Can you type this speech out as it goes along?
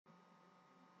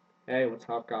Hey, what's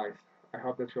up guys? I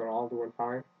hope that you're all doing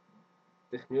fine.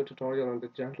 This new tutorial on the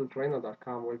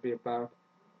gentletrainer.com will be about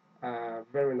a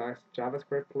very nice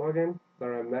JavaScript plugin that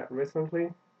I met recently.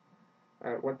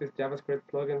 What this JavaScript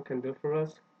plugin can do for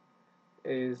us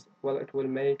is, well, it will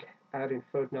make adding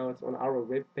footnotes on our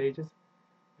web pages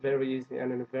very easy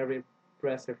and in a very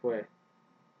impressive way.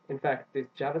 In fact, this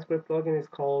JavaScript plugin is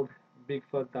called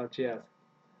bigfoot.js.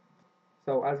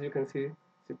 So as you can see,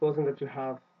 supposing that you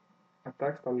have a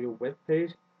text on your web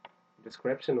page,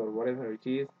 description or whatever it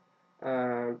is,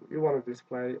 and you want to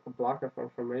display a block of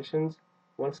information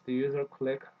once the user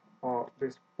click on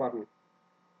this button.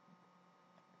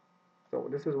 So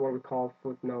this is what we call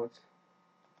footnotes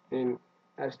in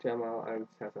HTML and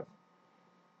CSS.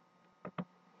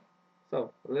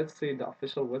 So let's see the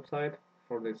official website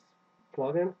for this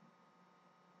plugin,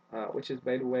 which is,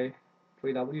 by the way,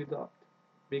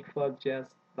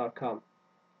 www.bigfoot.js.com.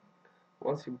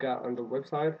 Once you got on the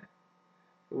website,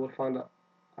 you will find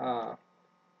a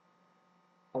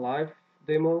live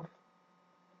demo.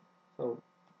 So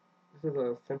this is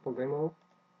a simple demo,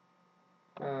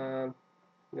 and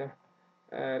yeah,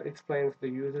 it explains the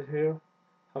user here,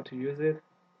 how to use it,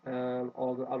 and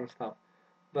all the other stuff.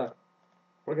 But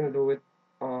we're gonna do it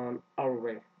on our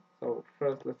way. So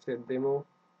first, let's say demo.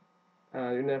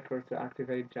 You need first to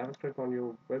activate JavaScript on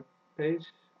your web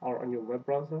page or on your web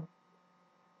browser,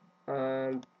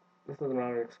 and this is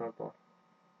another example.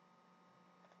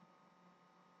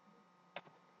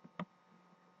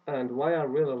 And why I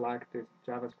really like this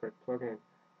JavaScript plugin?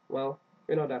 Well,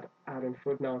 you know that adding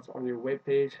footnotes on your web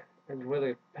page is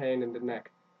really a pain in the neck.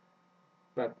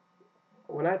 But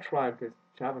when I tried this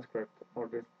JavaScript or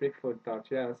this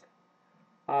bigfoot.js,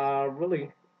 I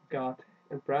really got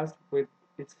impressed with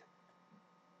its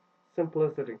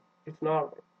simplicity.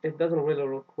 It doesn't really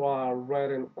require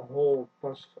writing a whole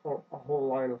bunch or a whole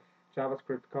line of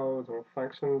JavaScript code or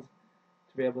functions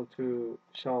to be able to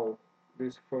show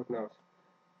these footnotes.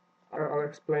 I'll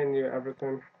explain you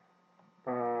everything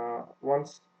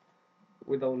once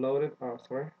we download it.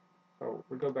 So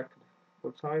we go back to the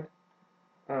website.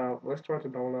 Let's try to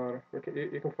download.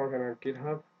 You can forget on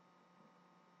GitHub.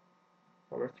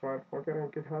 So let's try to forget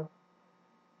on GitHub.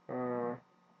 Uh,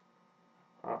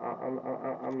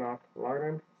 I'm not logged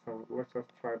in, so let's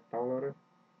just try to download it.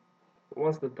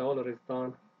 Once the download is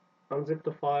done, unzip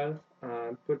the files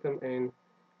and put them in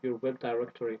your web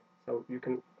directory so you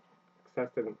can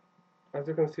access them. As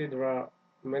you can see, there are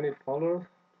many folders.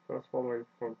 The first folder is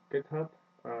for GitHub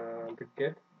and the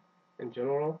Git in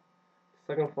general. The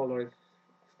second folder is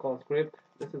called script.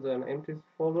 This is an empty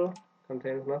folder,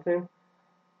 contains nothing.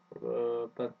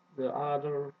 But the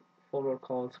other folder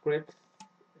called scripts.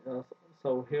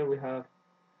 So here we have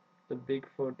the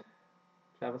Bigfoot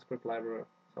JavaScript library.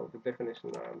 So the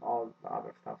definition and all the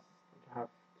other stuff that have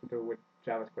to do with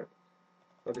JavaScript.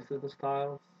 So this is the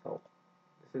style. So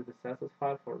this is the CSS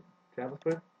file for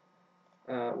JavaScript.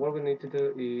 What we need to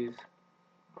do is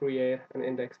create an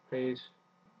index page.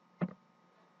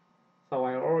 So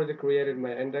I already created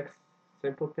my index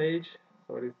simple page.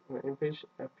 So it is an in-page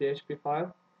PHP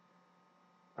file.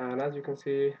 And as you can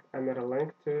see, I made a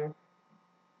link to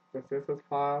the CSS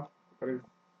file that is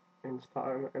in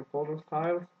style and folder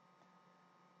styles.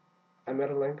 I made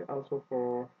a link also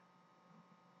for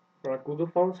a Google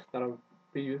fonts that I'll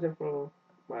be using for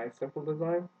my simple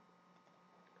design.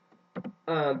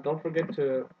 And don't forget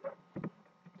to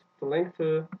link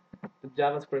to the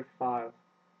JavaScript file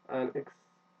and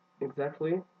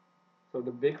exactly so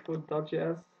the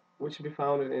bigfoot.js, which should be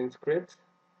found in scripts.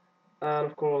 And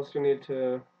of course, you need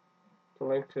to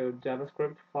link to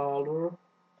JavaScript folder,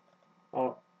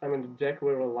 or I mean the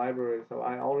JQuery library. So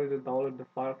I already downloaded the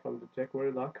file from the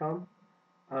JQuery.com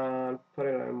and put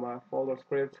it in my folder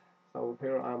script. So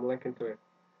here I'm linking to it.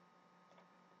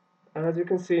 And as you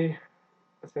can see,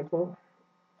 a simple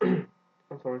I'm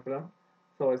sorry for that.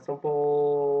 So a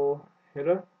simple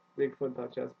header,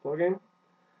 bigfoot.js plugin,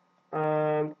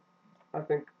 and I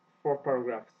think 4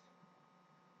 paragraphs.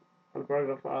 And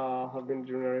paragraphs have been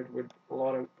generated with a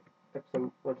lot of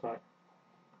Epson website.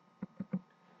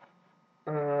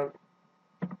 And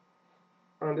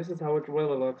this is how it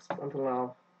really looks until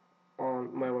now on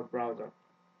my web browser.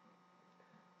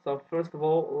 So first of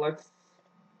all, let's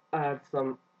add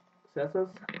some CSS.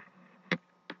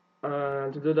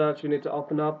 And to do that, you need to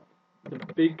open up the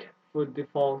Bigfoot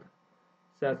default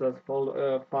CSS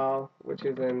file, which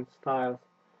is in styles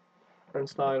and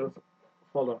styles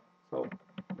folder. So,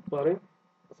 buddy.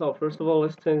 So first of all,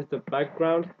 let's change the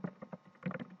background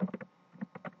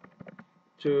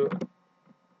to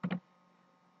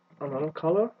another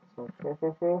color. So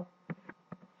 444.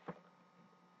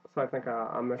 So I think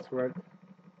I misread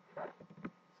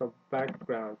so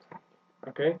background,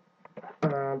 okay,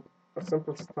 and a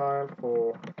simple style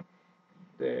for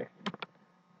the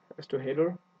h2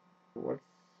 header. What's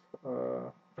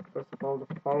first of all the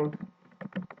font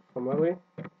family,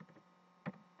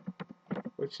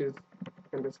 which is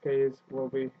in this case will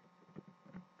be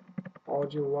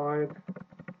OG wide,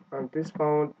 and this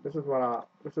font, this is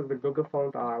the Google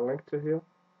font I linked to here.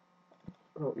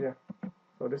 Oh yeah,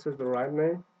 so this is the right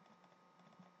name,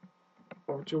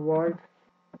 OG wide.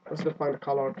 Let's define the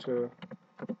color to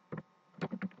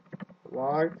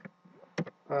white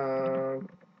and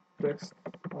text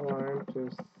align to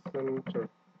center.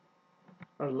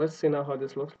 And let's see now how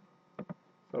this looks.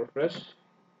 So refresh,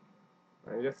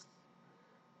 and yes.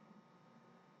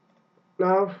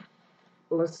 Now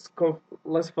let's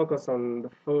focus on the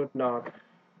footnote.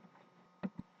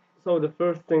 So the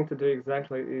first thing to do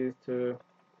exactly is to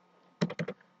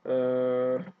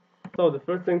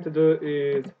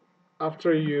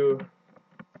after you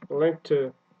link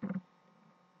to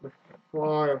the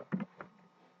file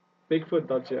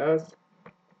bigfoot.js,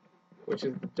 which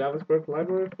is the JavaScript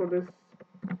library for this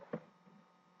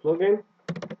plugin,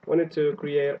 we need to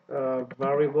create a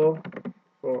variable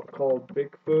called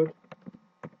bigfoot.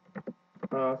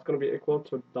 It's going to be equal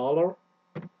to $.bigfoot,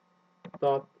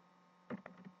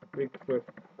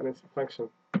 and it's a function.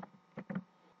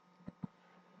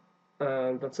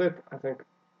 And that's it. I think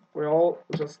we all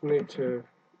just need to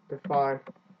define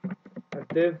a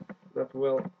div that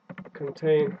will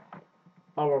contain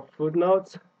our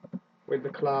footnotes with the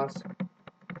class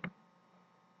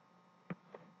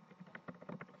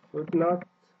footnote,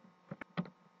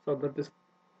 so that this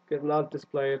gets not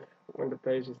displayed when the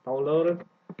page is downloaded.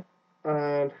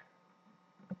 And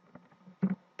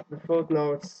the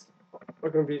footnotes are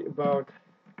going to be about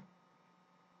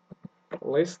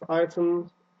list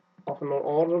items of an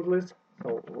ordered list.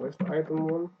 So list item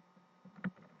 1.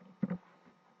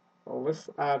 So let's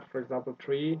add, for example,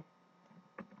 3,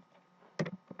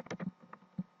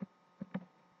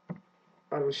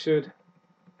 and we should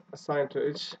assign to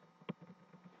each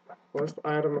list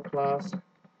item a class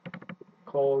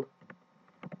called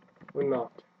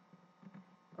footnote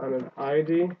and an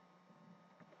ID,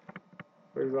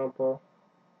 for example,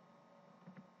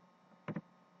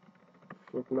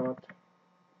 footnote,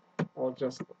 or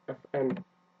just fn1,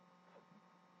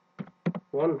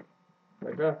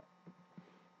 like that.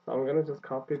 So I'm gonna just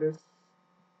copy this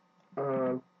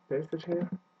and paste it here.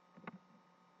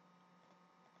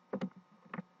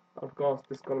 Of course,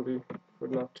 this is gonna be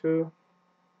footnote 2,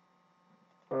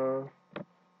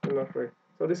 footnote 3.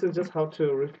 So this is just how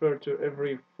to refer to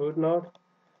every footnote,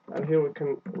 and here we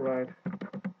can write a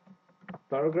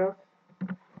paragraph.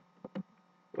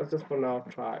 Let's just for now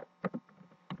try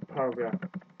paragraph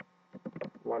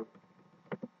 1.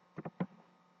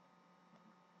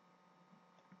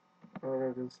 I'm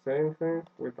going to do the same thing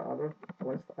with the other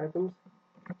list items.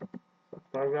 So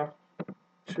paragraph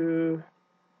 2,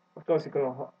 of course you're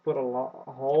going to put a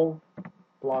whole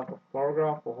block of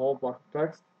paragraph, a whole block of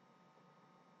text.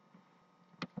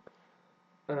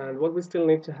 And what we still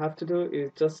need to have to do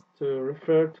is just to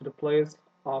refer to the place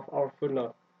of our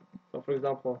footnote. So for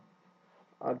example,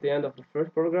 at the end of the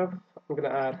first paragraph, I'm going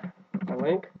to add a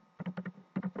link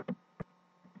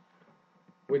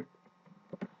with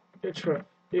href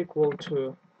equal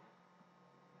to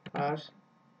hash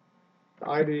the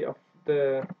ID of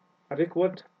the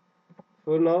adequate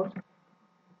footnote,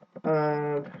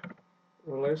 and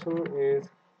relation is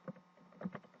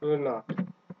footnote.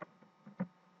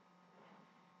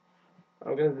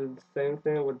 I'm going to do the same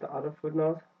thing with the other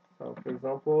footnote. So for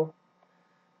example,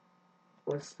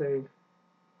 let's say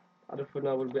other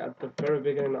footnote will be at the very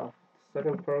beginning of the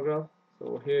second paragraph,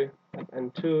 so here at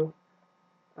N2,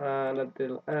 and at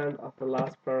the end of the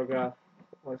last paragraph,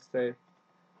 let's say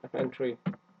at N3.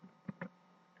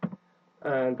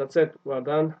 And that's it, we're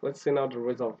done. Let's see now the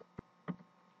result.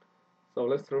 So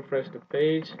let's refresh the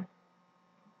page.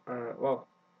 Well,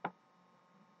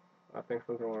 I think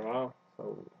something went wrong,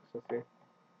 so let's see.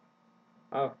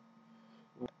 Oh,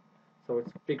 so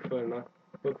it's Bigfoot, not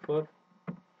Bigfoot.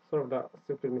 Sort of that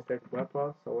stupid mistake web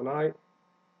path. So when I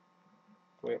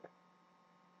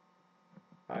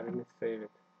didn't save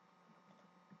it.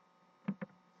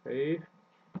 Save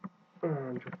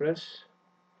and refresh.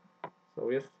 So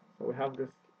yes, so we have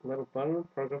this little button,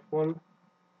 paragraph 1,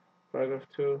 paragraph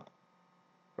 2,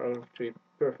 paragraph 3,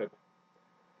 perfect.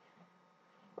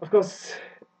 Of course,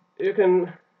 you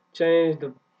can change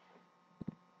the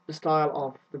style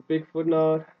of the big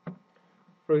footnote.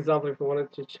 For example, if you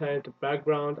wanted to change the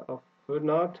background of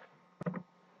footnote,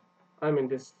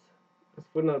 this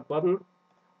footnote button,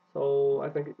 so I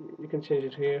think you can change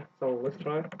it here. So let's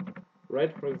try.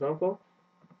 red, for example.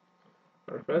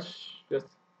 Refresh, just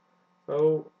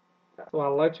so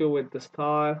I'll let you with the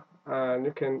style, and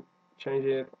you can change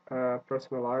it,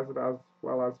 personalize it as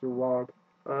well as you want.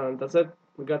 And that's it.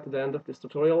 We got to the end of this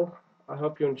tutorial. I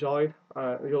hope you enjoyed,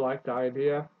 you liked the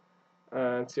idea,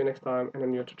 and see you next time in a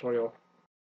new tutorial.